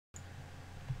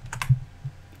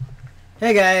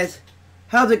Hey guys,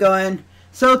 how's it going?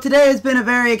 So today has been a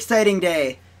very exciting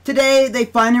day. Today they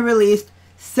finally released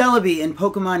Celebi in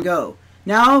Pokemon Go.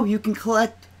 Now you can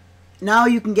get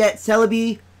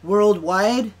Celebi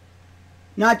worldwide,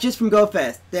 not just from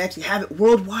GoFest. They actually have it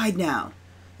worldwide now.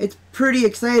 It's pretty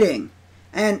exciting.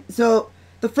 And so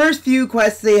the first few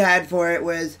quests they had for it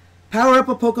was power up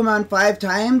a Pokemon 5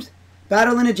 times,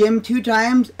 battle in a gym 2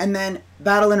 times, and then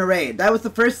battle in a raid. That was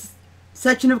the first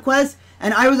section of quests.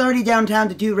 And I was already downtown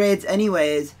to do raids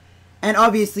anyways, and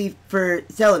obviously for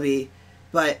Celebi,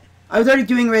 but I was already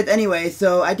doing raids anyway,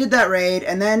 so I did that raid,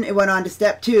 and then it went on to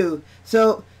step 2.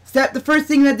 So the first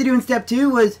thing you had to do in step 2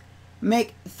 was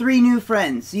make 3 new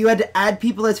friends. So you had to add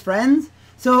people as friends.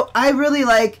 So I really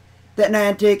like that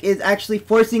Niantic is actually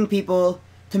forcing people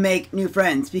to make new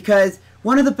friends, because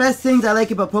one of the best things I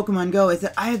like about Pokemon Go is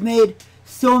that I have made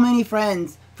so many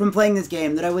friends from playing this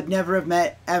game that I would never have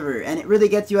met ever, and it really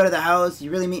gets you out of the house. You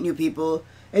really meet new people.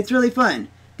 It's really fun.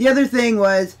 The other thing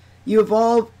was you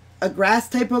evolve a grass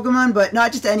type Pokemon, but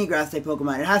not just any grass type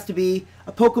Pokemon. It has to be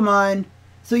a Pokemon,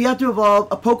 so you have to evolve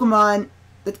a Pokemon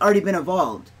that's already been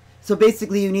evolved. So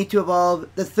basically you need to evolve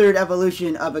the 3rd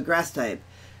evolution of a grass type.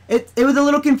 It was a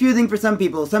little confusing for some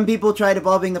people. Some people tried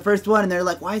evolving the first one and they're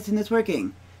like, why isn't this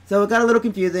working? So it got a little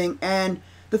confusing. And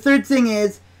the third thing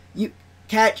is you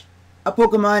catch a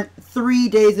Pokemon 3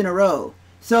 days in a row.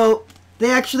 So they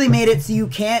actually made it so you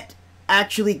can't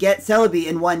actually get Celebi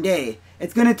in 1 day.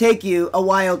 It's going to take you a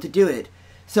while to do it.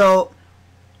 So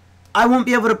I won't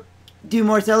be able to do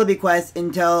more Celebi quests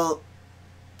until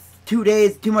 2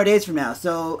 more days from now.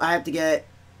 So I have to catch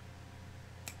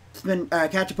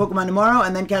a Pokemon tomorrow,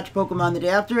 and then catch a Pokemon the day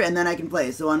after, and then I can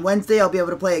play. So on Wednesday I'll be able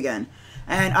to play again.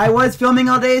 And I was filming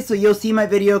all day, so you'll see my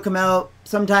video come out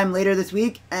sometime later this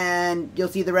week, and you'll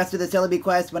see the rest of the Celebi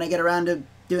quest when I get around to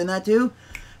doing that too.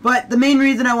 But the main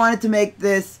reason I wanted to make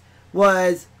this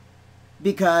was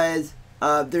because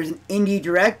there's an indie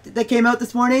direct that came out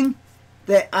this morning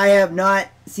that I have not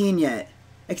seen yet.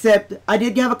 Except I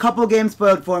did have a couple games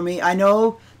spoiled for me. I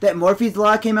know that Morphe's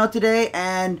Law came out today,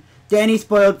 and Danny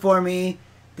spoiled for me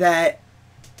that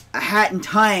A Hat in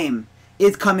Time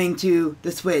is coming to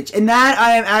the Switch, and that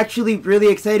I am actually really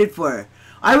excited for.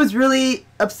 I was really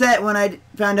upset when I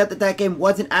found out that that game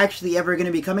wasn't actually ever going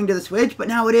to be coming to the Switch, but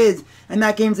now it is, and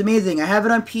that game's amazing. I have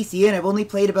it on PC, and I've only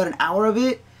played about an hour of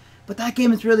it, but that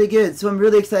game is really good, so I'm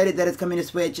really excited that it's coming to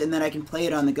Switch and that I can play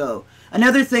it on the go.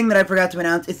 Another thing that I forgot to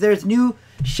announce is there's new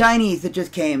shinies that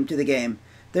just came to the game.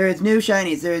 There's new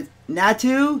shinies. There's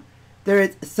Natu, there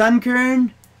is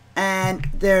Sunkern, and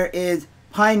there is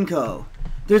Pineco.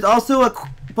 There's also a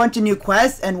bunch of new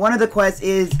quests, and one of the quests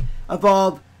is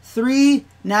evolve 3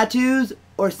 Natus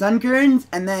or Sunkerns,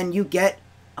 and then you get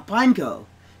a Pineco.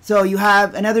 So you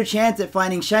have another chance at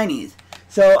finding shinies.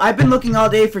 So I've been looking all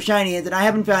day for shinies, and I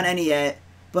haven't found any yet.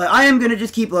 But I am going to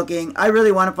just keep looking. I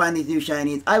really want to find these new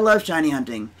shinies. I love shiny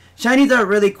hunting. Shinies are a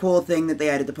really cool thing that they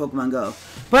added to Pokemon Go.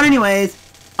 But anyways,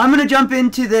 I'm going to jump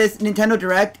into this Nintendo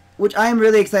Direct, which I am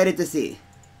really excited to see.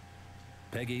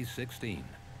 Peggy 16.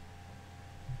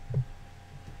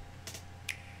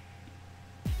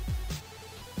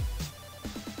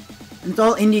 And it's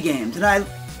all indie games, and I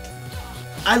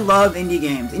love indie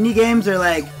games. Indie games are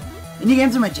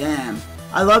my jam.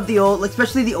 I love the old,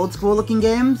 especially the old school looking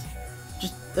games.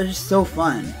 They're just so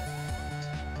fun.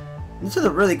 This is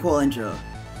a really cool intro.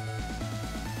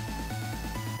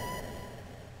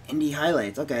 Indie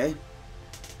highlights, okay.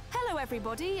 Hello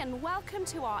everybody, and welcome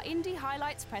to our Indie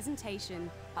Highlights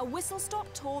presentation. A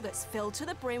whistle-stop tour that's filled to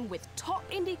the brim with top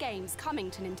indie games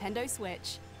coming to Nintendo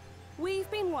Switch.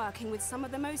 We've been working with some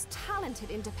of the most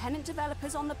talented independent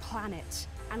developers on the planet,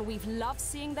 and we've loved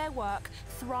seeing their work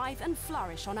thrive and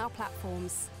flourish on our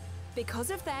platforms. Because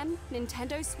of them,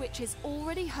 Nintendo Switch is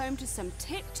already home to some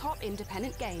tip-top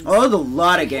independent games. Oh, there's a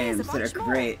lot of games that are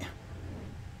great.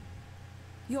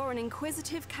 You're an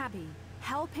inquisitive cabbie,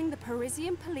 helping the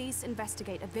Parisian police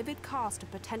investigate a vivid cast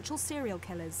of potential serial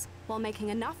killers, while making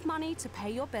enough money to pay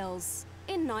your bills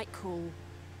in Night Cool.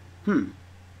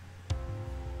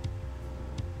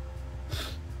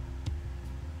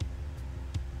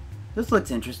 This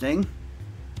looks interesting.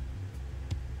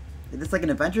 Is this like an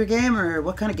adventure game, or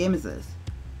what kind of game is this?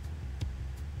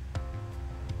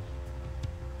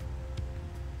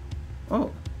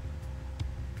 Oh.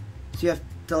 So you have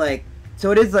to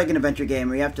so it is like an adventure game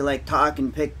where you have to talk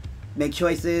and make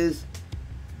choices.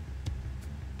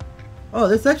 Oh,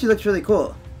 this actually looks really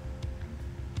cool.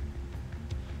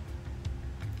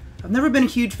 I've never been a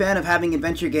huge fan of having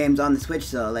adventure games on the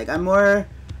Switch though. I'm more,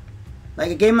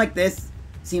 a game like this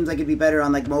seems like it'd be better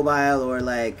on mobile or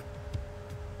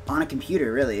on a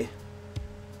computer, really.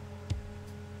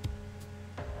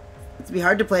 It'd be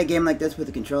hard to play a game like this with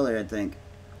a controller, I think.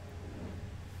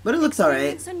 But it looks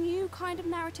alright. It's a new kind of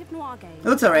narrative noir game. It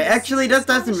looks alright. Actually, that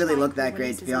doesn't really look that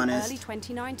great, to be honest. Early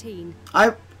 2019.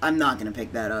 I'm not gonna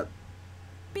pick that up.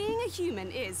 Being a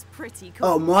human is pretty cool.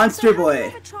 Oh, Monster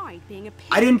Boy.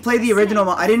 I didn't play the original.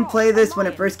 I didn't play this when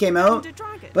it first came out,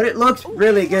 but it looks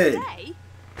really good.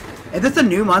 Is this a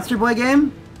new Monster Boy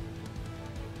game?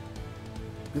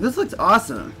 This looks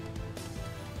awesome.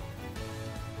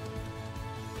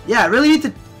 Yeah, I really need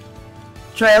to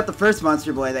try out the first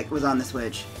Monster Boy that was on the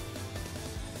Switch.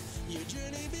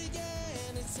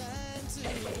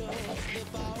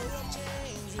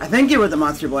 I think it was a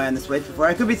Monster Boy on the Switch before.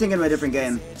 I could be thinking of a different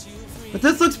game. But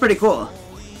this looks pretty cool.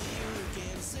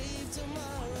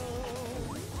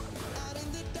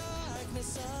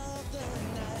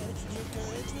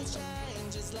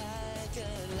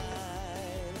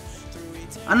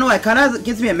 I don't know, it kind of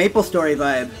gives me a Maple Story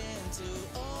vibe.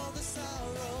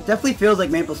 It definitely feels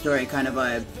like Maple Story kind of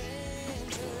vibe.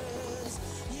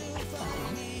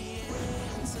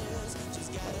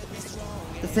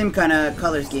 The same kind of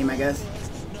color scheme, I guess.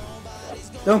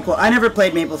 Don't quote. I never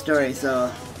played Maple Story,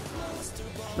 so...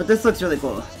 But this looks really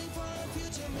cool.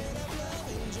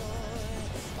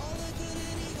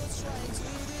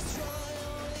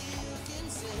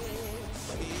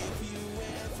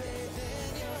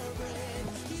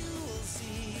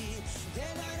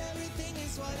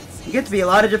 You get to be a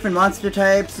lot of different monster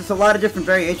types. There's a lot of different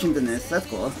variations in this. That's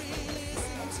cool.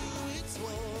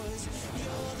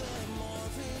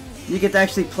 You get to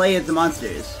actually play as the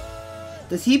monsters.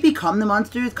 Does he become the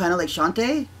monsters, kind of like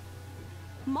Shantae?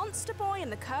 Monster Boy in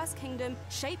the Cursed Kingdom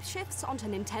shapeshifts onto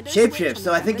Nintendo Shapeshifts,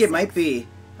 so I think it might be.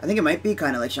 I think it might be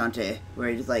kind of like Shantae, where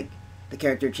he just like the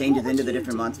character changes into the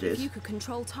different monsters. If you could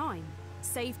control time,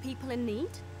 save people in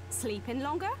need, sleep in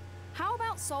longer. How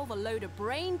about solve a load of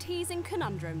brain-teasing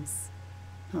conundrums?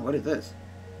 Oh, what is this?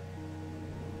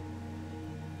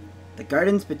 The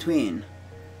Gardens Between.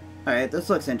 Alright, this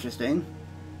looks interesting.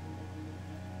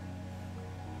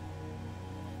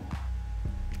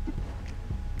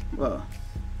 Whoa.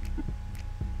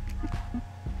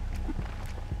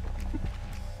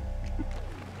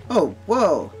 Oh,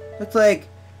 whoa! That's like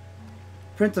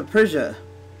Prince of Persia.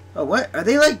 Oh, what? Are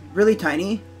they like really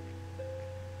tiny?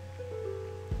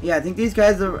 Yeah, I think these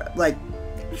guys are like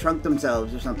shrunk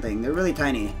themselves or something. They're really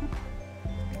tiny.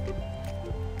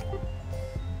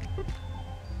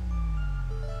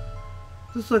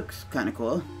 This looks kind of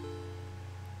cool.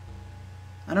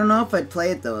 I don't know if I'd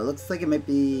play it though. It looks like it might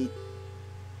be...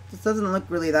 This doesn't look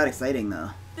really that exciting though.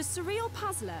 The surreal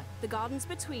puzzler, The Gardens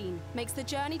Between, makes the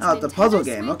journey to Nintendo it's a puzzle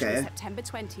game, Switch okay. on September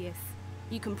 20th.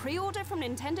 You can pre-order from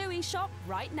Nintendo eShop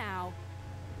right now.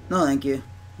 No, thank you.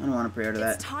 I don't want to pre-order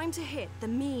that. It's time to hit the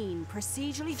mean,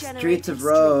 procedurally generated Streets of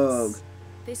Rogue.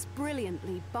 This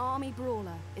brilliantly balmy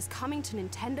brawler is coming to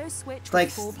Nintendo Switch It's like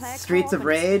with 4-player Streets of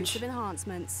Rage.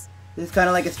 Enhancements. This is kind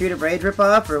of like a Street of Rage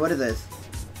ripoff, or what is this?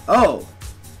 Oh!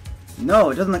 No,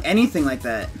 it doesn't look anything like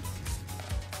that.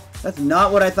 That's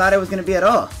not what I thought it was going to be at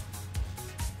all.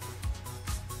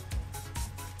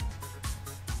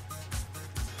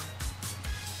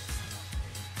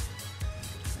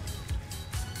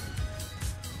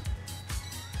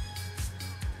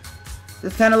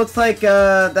 This kind of looks like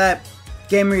that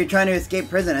game where you're trying to escape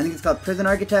prison. I think it's called Prison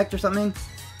Architect or something.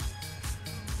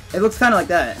 It looks kind of like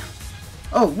that.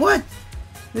 Oh, what?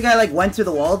 The guy like went through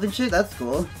the walls and shit? That's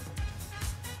cool.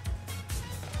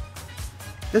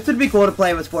 This would be cool to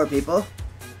play with 4 people.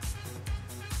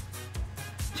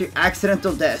 To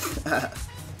accidental death.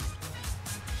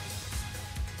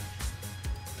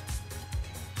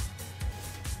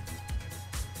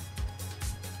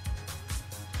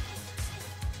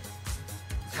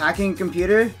 Hacking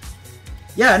computer?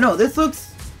 Yeah, no, this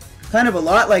looks kind of a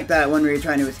lot like that when we were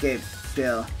trying to escape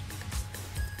jail.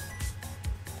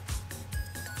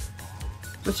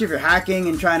 Especially if you're hacking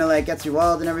and trying to like get through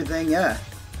walls and everything, yeah.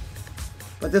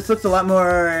 But this looks a lot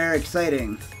more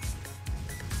exciting.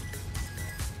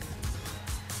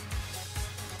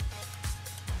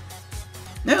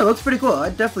 Yeah, it looks pretty cool.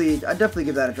 I'd definitely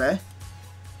give that a try.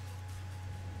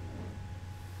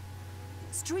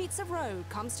 Streets of Rogue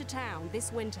comes to town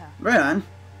this winter. Right on.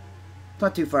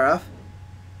 Not too far off.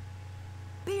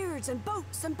 Beards and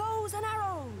boats and bows and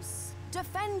arrows.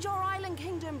 Defend your island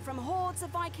kingdom from hordes of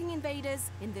Viking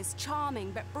invaders in this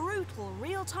charming but brutal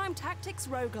real-time tactics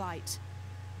roguelite.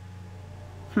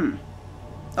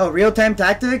 Oh, real-time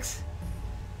tactics?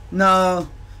 No.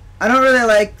 I don't really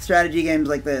like strategy games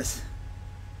like this.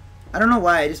 I don't know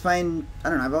why. I just find... I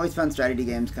don't know. I've always found strategy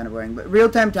games kind of boring. But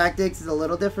real-time tactics is a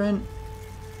little different.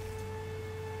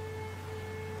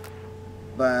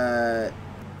 But...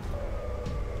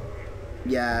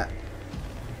 Yeah.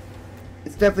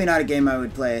 It's definitely not a game I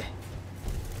would play.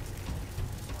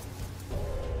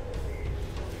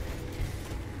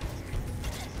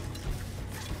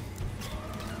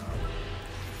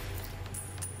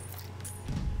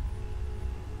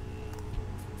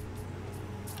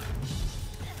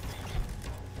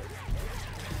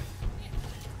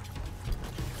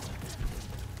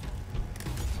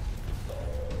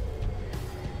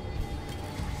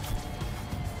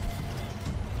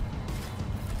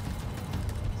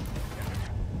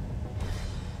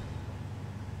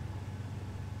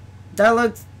 That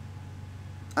looks...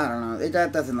 I don't know.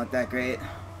 That doesn't look that great.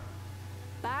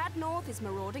 Bad North is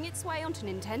marauding its way onto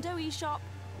Nintendo eShop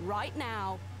right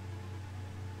now.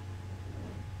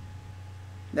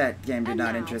 That game did And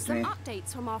not now, interest some me.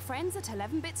 updates from our friends at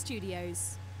 11-Bit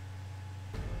Studios.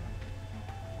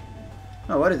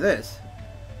 Oh, what is this?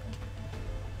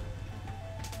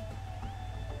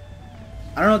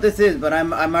 I don't know what this is, but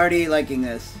I'm already liking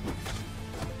this.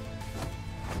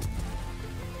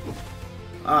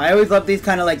 Oh, I always love these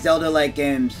kind of like Zelda-like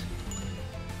games.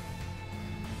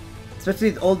 Especially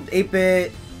these old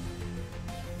 8-bit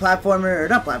platformer, or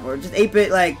not platformer, just 8-bit,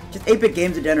 like, just 8-bit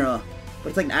games in general. But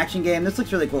it's like an action game. This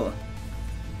looks really cool.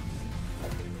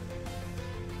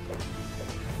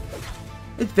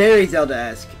 It's very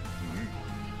Zelda-esque.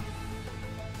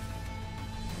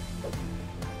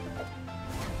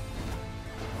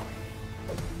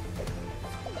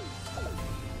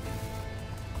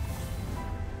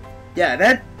 Yeah,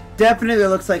 that definitely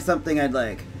looks like something I'd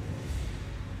like.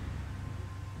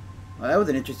 Well, that was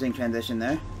an interesting transition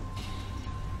there.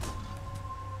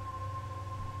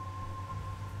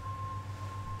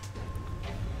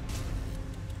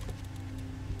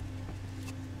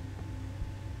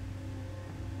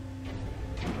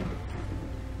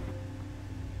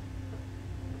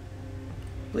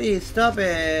 Please stop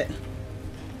it.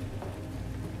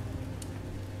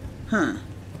 Huh.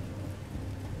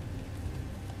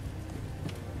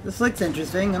 This looks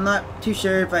interesting. I'm not too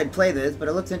sure if I'd play this, but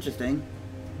it looks interesting.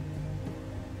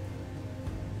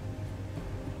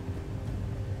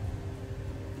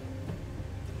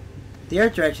 The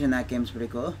art direction in that game's pretty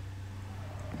cool.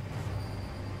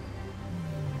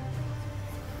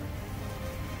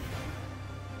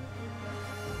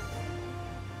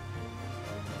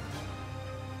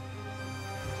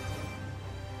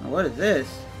 Oh, what is this?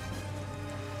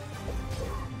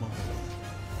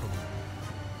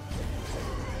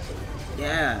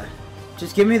 Yeah.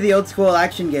 Just give me the old school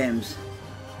action games.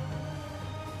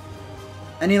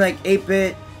 Any like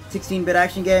 8-bit, 16-bit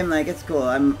action game, like it's cool.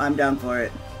 I'm down for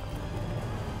it.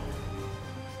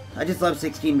 I just love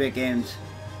 16-bit games.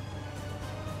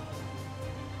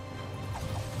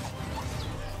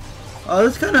 Oh,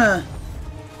 this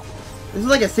is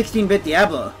like a 16-bit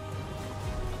Diablo.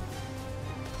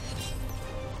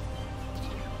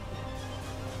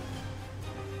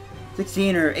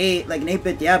 Or 8, like an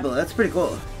 8-bit Diablo. That's pretty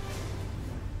cool.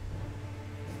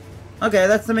 Okay,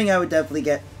 that's something I would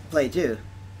definitely play too.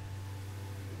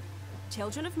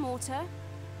 Children of Mortar.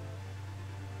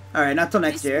 Alright, not till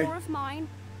next year. War of Mine,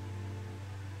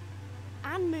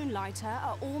 and Moonlighter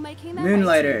are all making their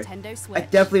Moonlighter. way to Nintendo Switch. I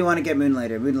definitely want to get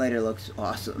Moonlighter. Moonlighter looks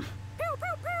awesome. Pew,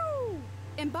 pew, pew.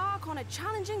 Embark on a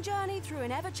challenging journey through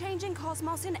an ever-changing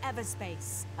cosmos in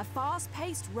Everspace, a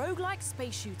fast-paced roguelike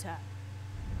space shooter.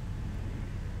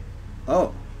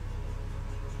 Oh.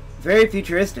 Very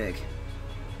futuristic.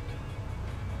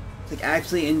 It's like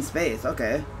actually in space.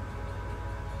 Okay.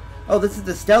 Oh, this is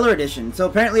the Stellar Edition. So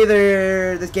apparently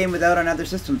this game was out on other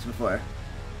systems before.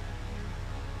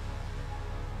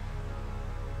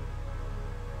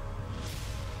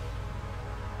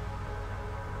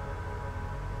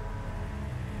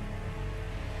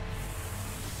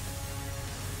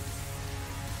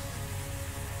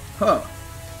 Huh.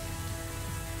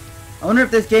 I wonder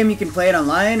if this game you can play it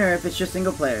online or if it's just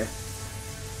single player.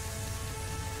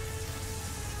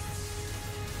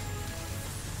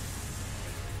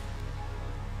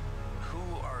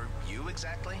 Who are you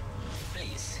exactly?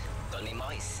 Please, call me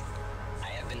Maurice. I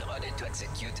have been ordered to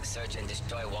execute search and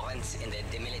destroy warrants in the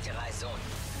demilitarized zone.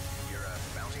 You're a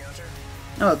bounty hunter?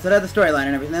 Oh, so that's the storyline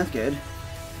and everything. That's good.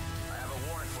 I have a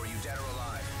warrant for you, dead or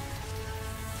alive.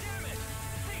 Damn it!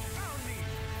 They found me!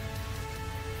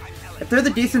 If there's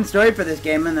a decent story for this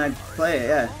game, then I'd play it,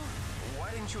 yeah. Why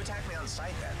didn't you attack me on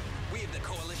sight then? We of the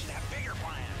Coalition have bigger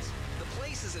plans. The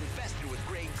place is infested with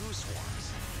gray goose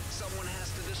swarms. Someone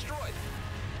has to destroy them.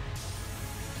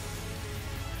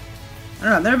 I don't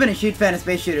know, I've never been a huge fan of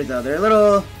space shooters though. They're a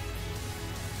little...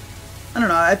 I don't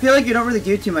know, I feel like you don't really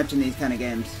do too much in these kind of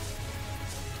games.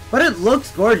 But it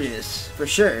looks gorgeous, for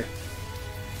sure.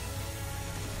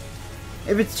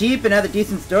 If it's cheap and has a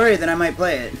decent story, then I might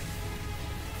play it.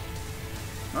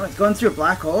 Oh, it's going through a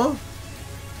black hole?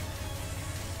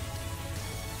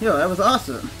 Yo, that was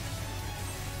awesome.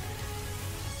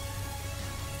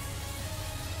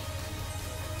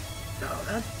 Oh,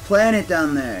 that planet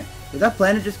down there. Did that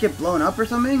planet just get blown up or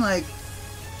something? Like...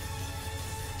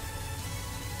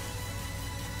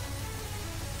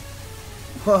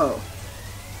 Whoa.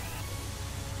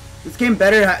 This game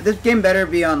better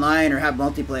be online or have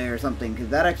multiplayer or something, because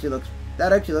that actually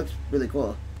looks really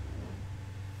cool.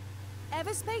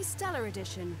 Everspace Stellar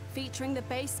Edition, featuring the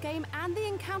base game and the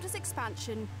Encounters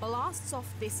expansion, blasts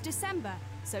off this December.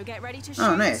 So get ready to shoot,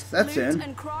 Oh, nice. That's loot, soon.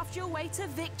 and craft your way to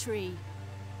victory.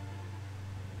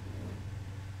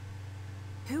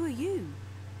 Who are you?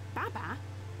 Baba?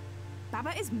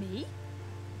 Baba is me?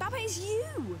 Baba is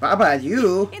you! Baba,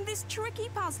 you? In this tricky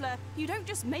puzzler, you don't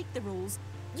just make the rules,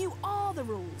 you are the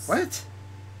rules. What?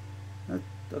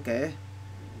 Okay.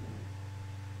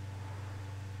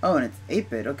 Oh, and it's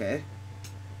 8-bit, okay.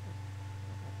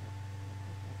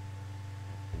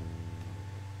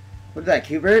 What is that,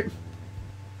 Qbert?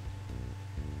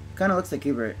 Kinda looks like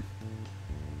Qbert.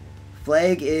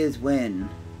 Flag is win.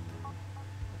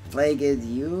 Flag is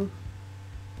you.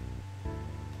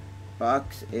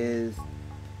 Box is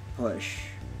push.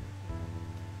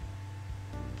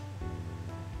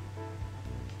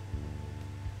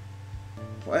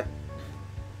 What?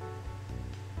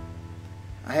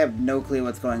 I have no clue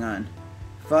what's going on.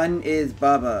 Fun is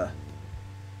Baba.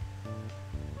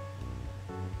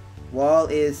 Wall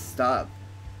is stop.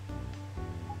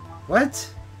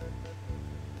 What?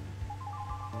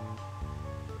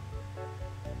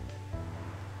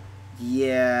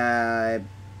 Yeah,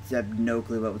 I have no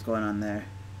clue what was going on there.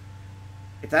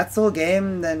 If that's the whole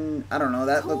game, then I don't know.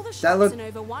 That looks over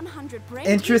 100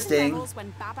 interesting.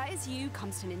 When Baba Is You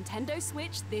comes to Nintendo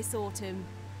Switch this autumn.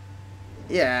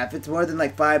 Yeah, if it's more than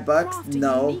like $5, Craft a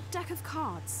no. unique deck of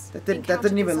cards. That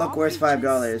didn't even look worth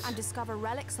 $5. And discover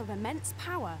relics of immense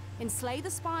power in Slay the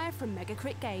Spire from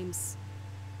Megacrit Games.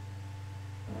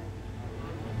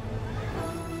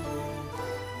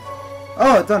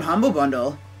 Oh, it's on Humble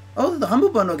Bundle. Oh, the Humble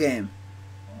Bundle game.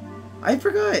 I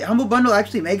forgot. Humble Bundle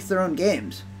actually makes their own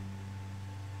games.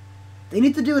 They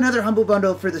need to do another Humble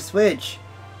Bundle for the Switch.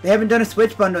 They haven't done a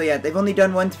Switch bundle yet. They've only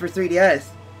done ones for 3DS.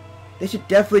 They should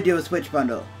definitely do a Switch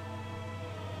bundle.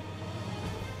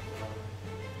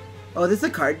 Oh, this is a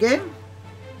card game?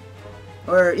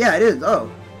 Or, yeah, it is.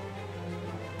 Oh.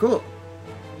 Cool.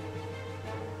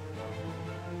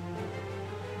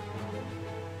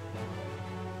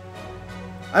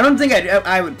 I don't think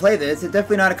I would play this. It's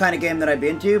definitely not a kind of game that I'd be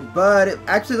into, but it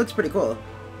actually looks pretty cool.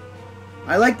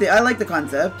 I like the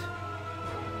concept.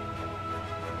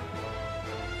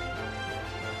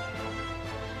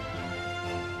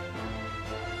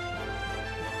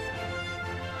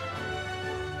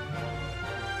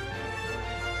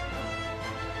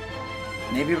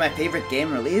 Maybe my favorite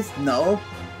game released? No.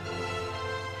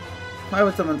 Why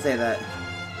would someone say that?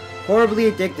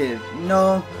 Horribly addictive?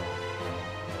 No.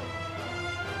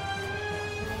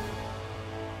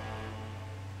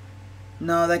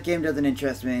 No, that game doesn't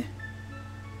interest me.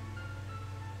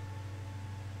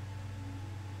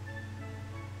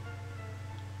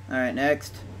 Alright,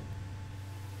 next.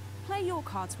 Play your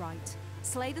cards right.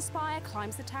 Slay the Spire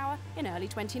climbs the tower in early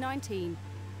 2019.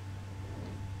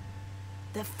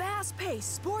 The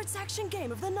fast-paced sports action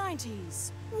game of the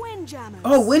 90s. Windjammers.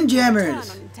 Oh, Windjammers! Return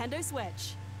on Nintendo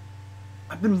Switch.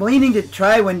 I've been waiting to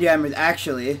try Windjammers,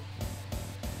 actually.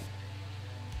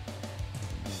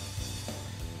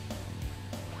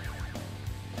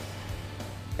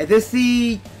 Is this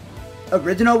the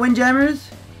original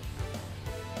Windjammers?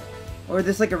 Or is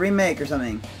this like a remake or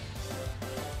something?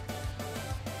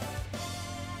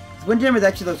 Windjammers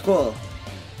actually looks cool.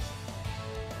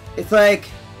 It's like...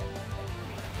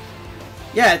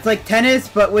 yeah, it's like tennis,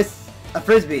 but with a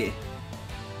frisbee.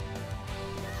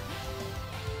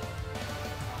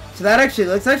 So that actually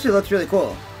looks really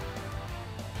cool.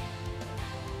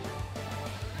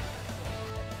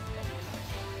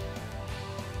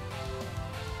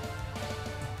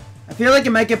 I feel like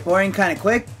it might get boring kind of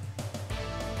quick,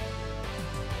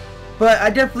 but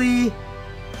I definitely,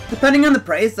 depending on the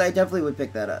price, I definitely would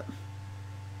pick that up.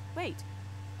 Wait,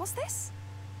 what's this?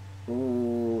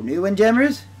 Ooh, new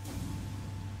Windjammers?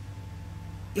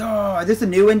 Yo, is this a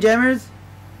new Windjammers?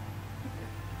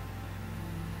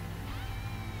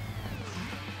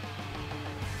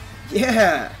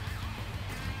 Yeah!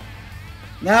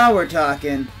 Now we're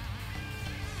talking.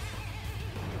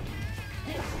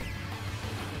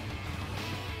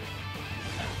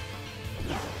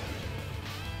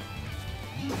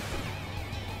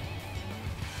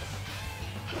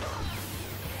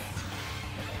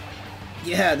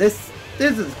 Yeah, this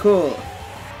is cool.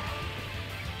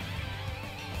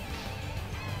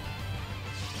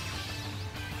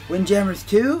 Windjammers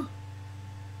 2?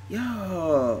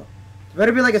 Yo. There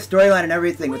better be like a storyline and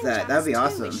everything with that. That would be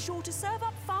awesome. Is sure to serve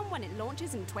up fun when it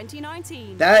launches in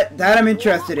 2019. That I'm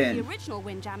interested in. The original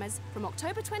Windjammers from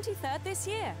October 23rd this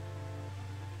year.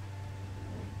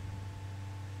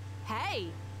 Hey,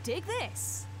 dig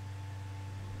this.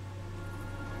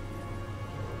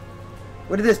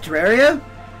 What is this, Terraria?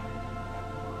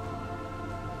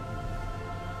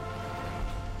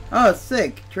 Oh,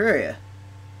 sick. Terraria.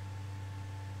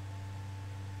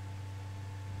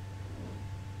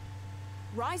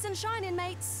 Rise and shine,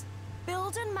 inmates.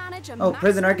 Build and manage a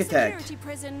Prison maximum Architect. security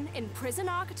prison in Prison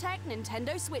Architect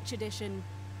Nintendo Switch Edition.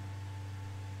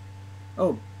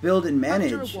 Oh, build and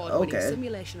manage. After award-winning Okay.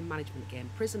 simulation and management game,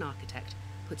 Prison Architect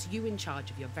puts you in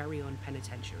charge of your very own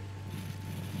penitentiary.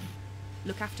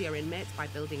 Look after your inmates by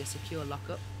building a secure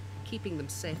lockup, keeping them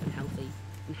safe and healthy,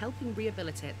 and helping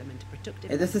rehabilitate them into productive...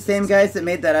 Is this the same guys that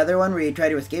made that other one where you try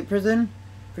to escape prison?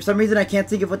 For some reason I can't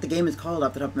think of what the game is called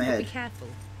off the top of my But head. be careful.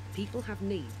 People have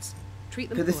needs. Treat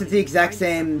them Because this is poorly the and exact find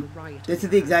yourself in same... a riot This of is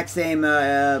the exact crime. same,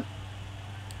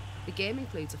 The game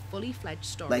includes a fully fledged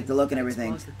story like the look and that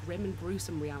everything. explores the grim and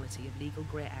gruesome reality of legal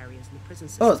grey areas in the prison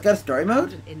system. Oh, it's got a story and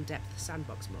mode? an in-depth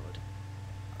sandbox mode.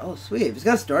 Oh, sweet. If it's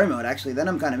got a story mode, actually, then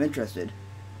I'm kind of interested.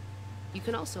 You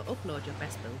can also upload your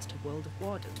best builds to World of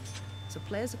Wardens, so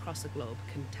players across the globe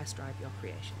can test drive your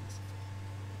creations.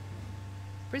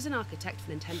 Prison Architect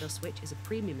for Nintendo Switch is a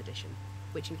premium edition,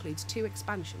 which includes 2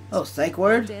 expansions. Oh, Psych One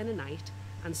Ward? Day and a Night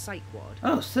and Psych Ward.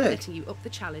 Oh, sick. Letting you up the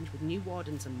challenge with new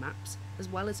wardens and maps, as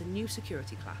well as a new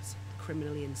security class, the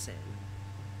Criminally Insane.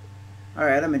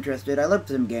 Alright, I'm interested. I love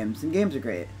sim games. Sim games are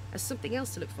great. As something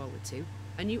else to look forward to,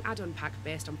 a new add-on pack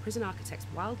based on Prison Architect's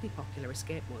wildly popular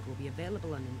Escape Mode will be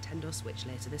available on Nintendo Switch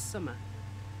later this summer.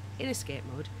 In Escape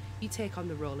Mode, you take on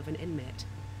the role of an inmate,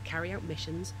 carry out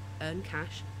missions, earn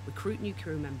cash, recruit new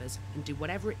crew members, and do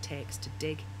whatever it takes to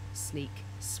dig, sneak,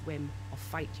 swim, or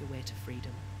fight your way to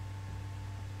freedom.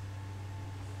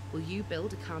 Will you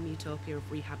build a calm utopia of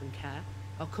rehab and care,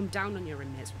 or come down on your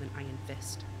inmates with an iron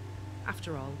fist?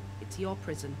 After all, it's your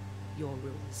prison, your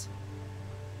rules.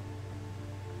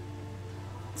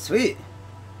 Sweet.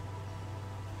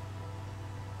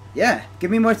 Yeah, give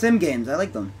me more sim games. I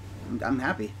like them. I'm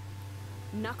happy.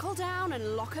 Knuckle down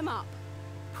and lock 'em up.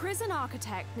 Prison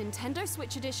Architect Nintendo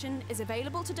Switch Edition is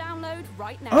available to download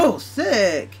right now. Oh,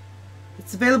 sick!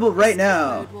 It's available right Escape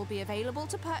now. Mode will be available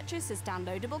to purchase as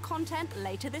downloadable content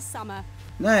later this summer.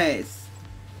 Nice.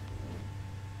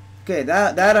 Okay,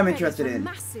 that I'm Ready interested for in.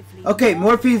 massively Okay,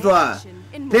 more Morphe's Law. action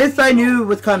in This I Morphe's knew Law,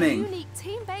 was a coming. unique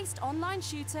team-based online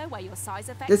shooter where your size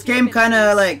affects This your game kind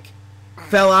of abilities. like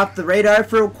fell off the radar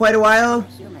for quite a while,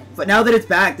 but now that it's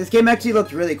back, this game actually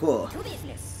looks really cool.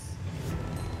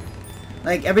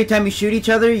 Like every time you shoot each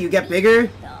other, you get bigger,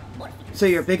 so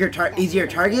you're a bigger, easier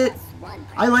target.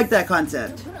 I like that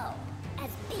concept.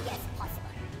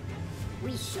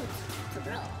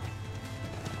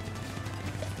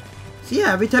 So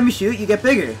yeah, every time you shoot, you get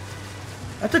bigger.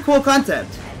 That's a cool concept.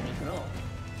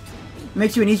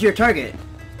 Makes you an easier target.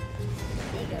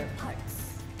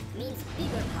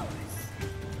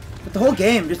 But the whole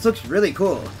game just looks really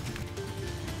cool.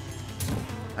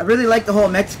 I really like the whole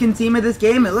Mexican theme of this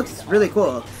game. It looks really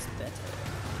cool.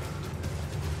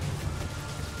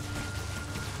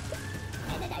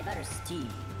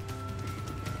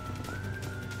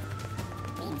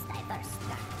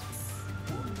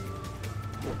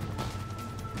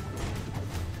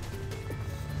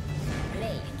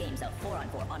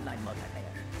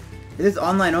 Is this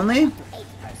online only?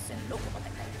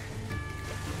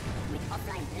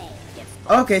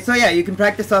 Okay, so yeah, you can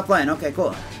practice offline. Okay,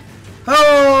 cool.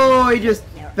 Oh, he just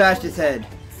bashed his head.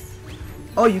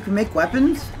 Oh, you can make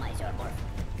weapons?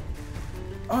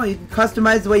 Oh, you can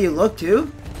customize the way you look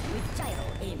too?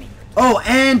 Oh,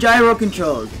 and gyro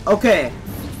controls. Okay.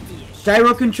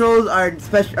 Gyro controls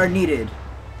are needed.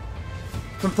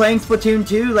 From playing Splatoon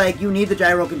 2, like, you need the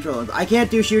gyro controls. I can't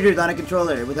do shooters on a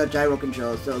controller without gyro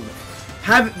controls, so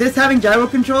having gyro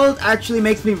controls actually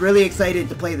makes me really excited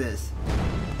to play this.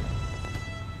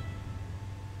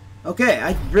 Okay,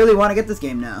 I really want to get this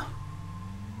game now.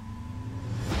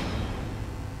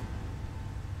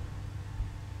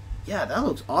 Yeah, that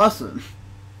looks awesome.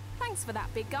 Thanks for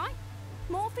that, big guy.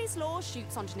 Morphe's Law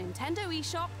shoots onto Nintendo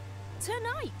eShop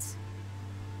tonight.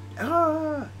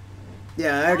 Ah.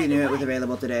 Yeah, I already knew it was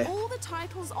available today. All the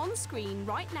titles on screen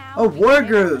right now. Oh, will be available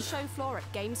on the Wargroove. show floor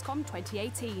at Gamescom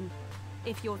 2018.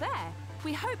 If you're there,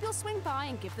 we hope you'll swing by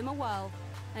and give them a whirl.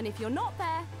 And if you're not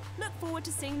there, look forward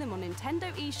to seeing them on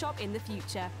Nintendo eShop in the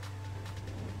future.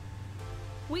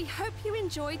 We hope you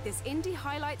enjoyed this Indie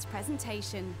Highlights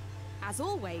presentation. As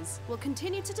always, we'll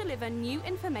continue to deliver new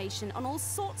information on all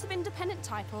sorts of independent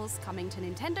titles coming to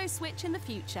Nintendo Switch in the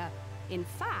future. In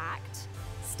fact,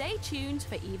 stay tuned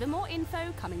for even more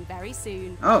info coming very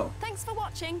soon. Oh. Thanks for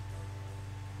watching.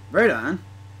 Right on.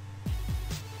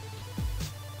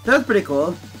 That was pretty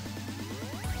cool.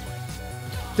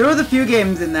 There was a few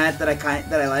games in that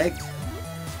I liked.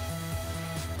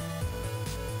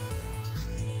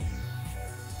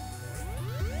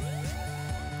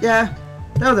 Yeah,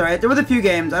 that was alright. There was a few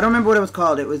games. I don't remember what it was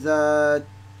called. It was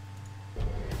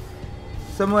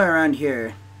somewhere around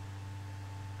here.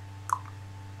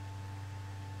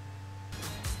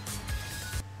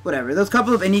 Whatever. Those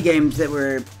couple of indie games that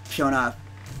were shown off.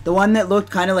 The one that looked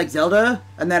kind of like Zelda,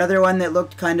 and that other one that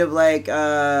looked kind of like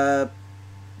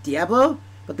Diablo,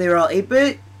 but they were all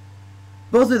 8-bit.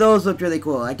 Both of those looked really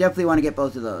cool. I definitely want to get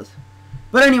both of those.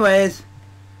 But anyways,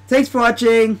 thanks for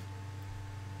watching,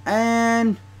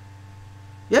 and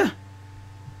yeah,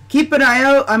 keep an eye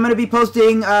out. I'm going to be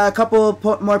posting a couple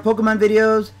more Pokemon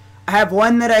videos. I have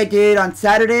one that I did on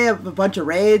Saturday of a bunch of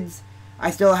raids.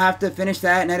 I still have to finish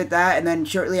that and edit that, and then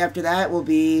shortly after that will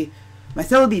be my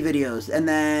Celebi videos, and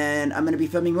then I'm going to be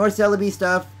filming more Celebi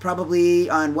stuff probably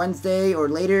on Wednesday or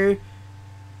later.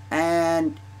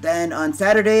 And then on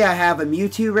Saturday I have a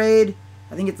Mewtwo raid.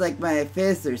 I think it's like my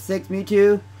 5th or 6th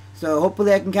Mewtwo, so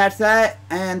hopefully I can catch that,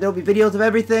 and there'll be videos of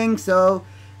everything, so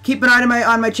keep an eye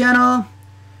on my channel.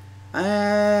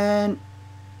 And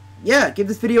yeah, give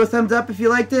this video a thumbs up if you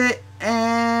liked it,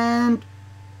 and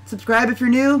subscribe if you're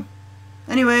new.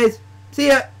 Anyways, see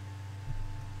ya!